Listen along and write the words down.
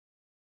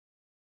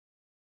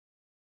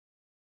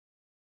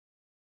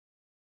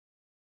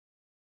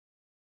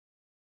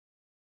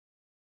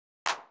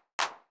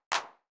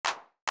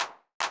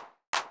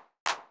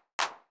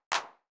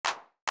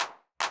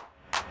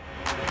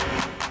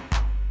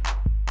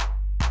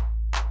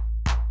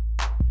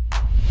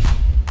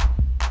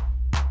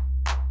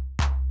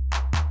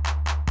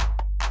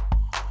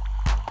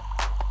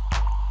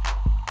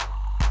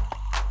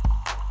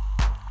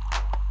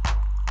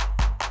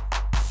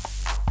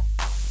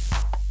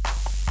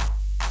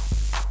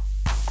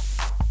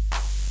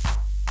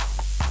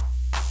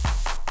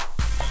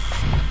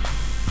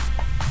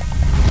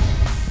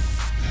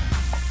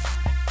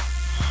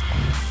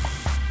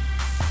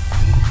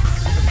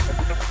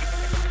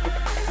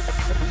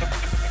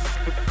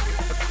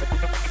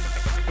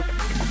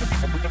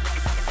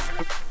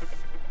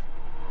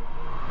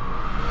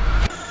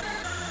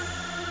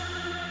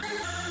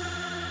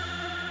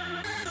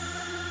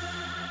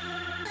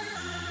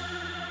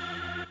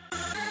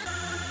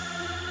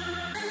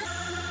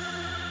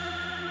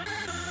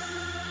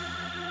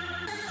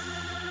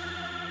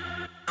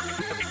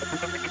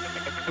Legs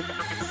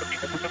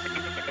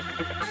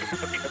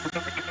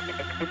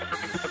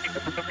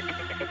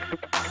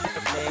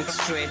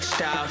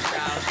stretched out,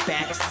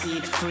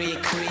 backseat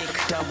freak,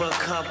 double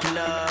cup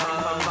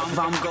love,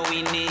 I'm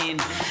going in.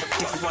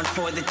 This one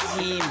for the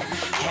team,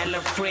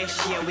 hella fresh,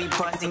 yeah, we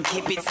buzzing,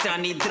 keep it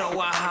sunny, throw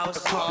a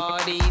house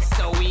party.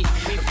 So we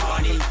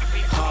party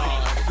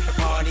hard,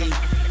 party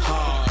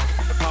hard,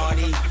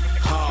 party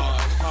hard,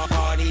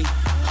 party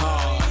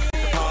hard,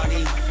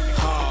 party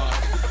hard,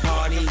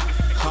 party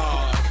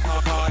hard,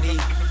 party hard, party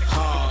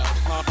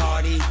hard,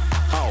 party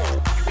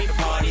hard,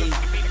 party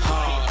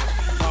hard,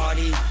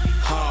 party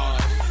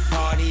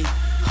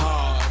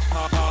hard,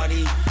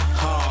 party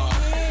hard,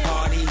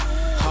 party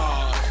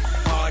hard,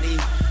 party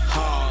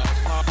hard,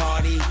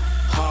 party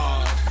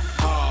hard,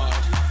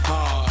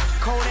 hard.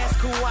 Cold ass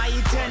Kauai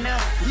dinner,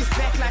 he's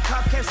back like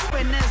hubcap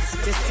spinners.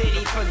 The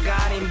city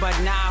forgot him, but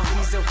now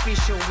he's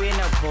official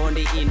winner. Born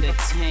to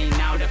entertain,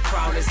 now the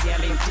crowd is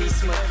yelling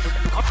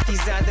D.Smith. Up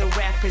these other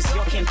rappers,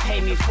 you can pay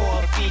me for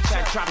a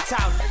feature. Dropped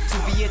out to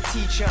be a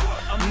teacher,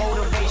 a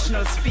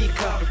motivational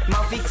speaker.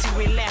 My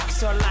victory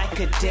laps are like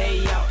a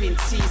day up in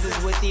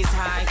teasers with these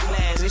high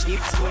class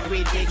ships with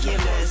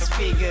ridiculous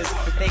figures.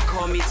 They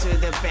call me to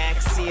the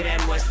backseat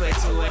and whisper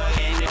to it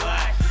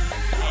anyway.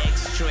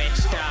 Legs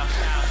stretched out,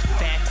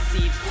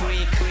 backseat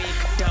freak,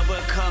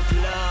 double cup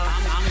love,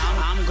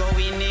 I'm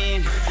going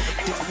in.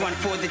 This one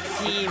for the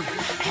team,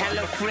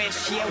 hella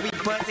fresh, yeah, we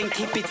buzzing,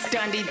 keep it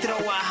stundy, throw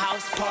a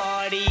house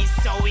party.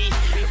 So we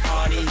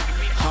party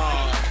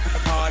hard,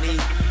 party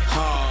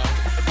hard,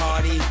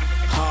 party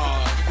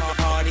hard,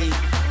 party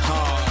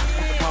hard,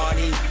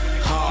 party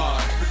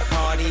hard,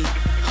 party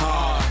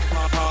hard,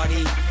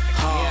 party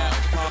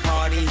hard,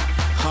 party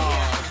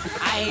hard.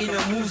 I ain't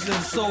a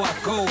Muslim, so I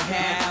go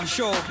ham,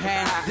 show of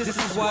hand. This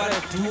is what I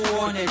do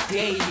on a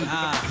daily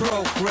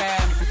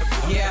program.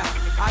 Yeah,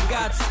 I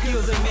got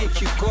skills that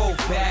make you go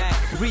back,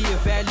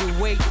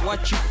 reevaluate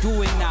what you're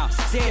doing now.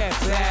 Step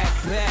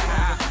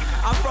back.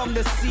 I'm from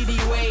the city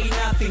where ain't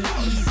nothing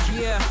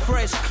easier.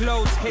 Fresh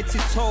clothes head to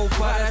toe,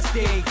 but I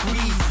stay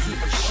greasy.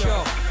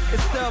 Sure,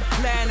 it's the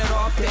planet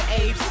of the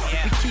apes.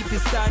 We keep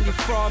it standing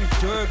from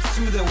Derbs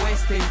to the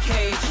Western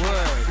Cape.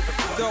 Word.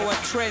 Throw a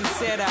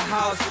trendsetter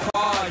house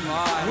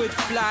party with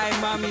fly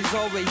mummies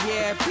over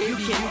here.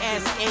 Baby, you can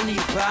ask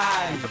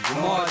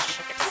anybody. Mosh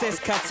says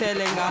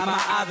cartelling got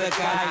my other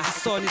guys. The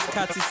sun is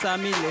cutting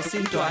some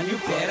listen to and you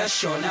better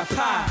show na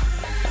pa.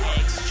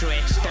 Legs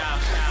stretched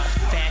out,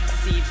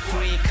 backseat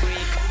freak,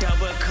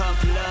 double cup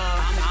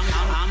love,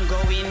 I'm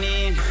going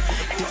in.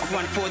 This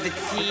one for the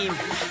team,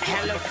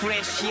 hella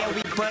fresh, yeah,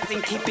 we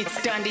buzzing, keep it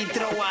stundy,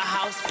 throw a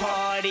house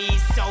party.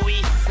 So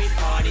we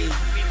party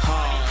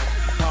hard,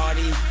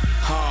 party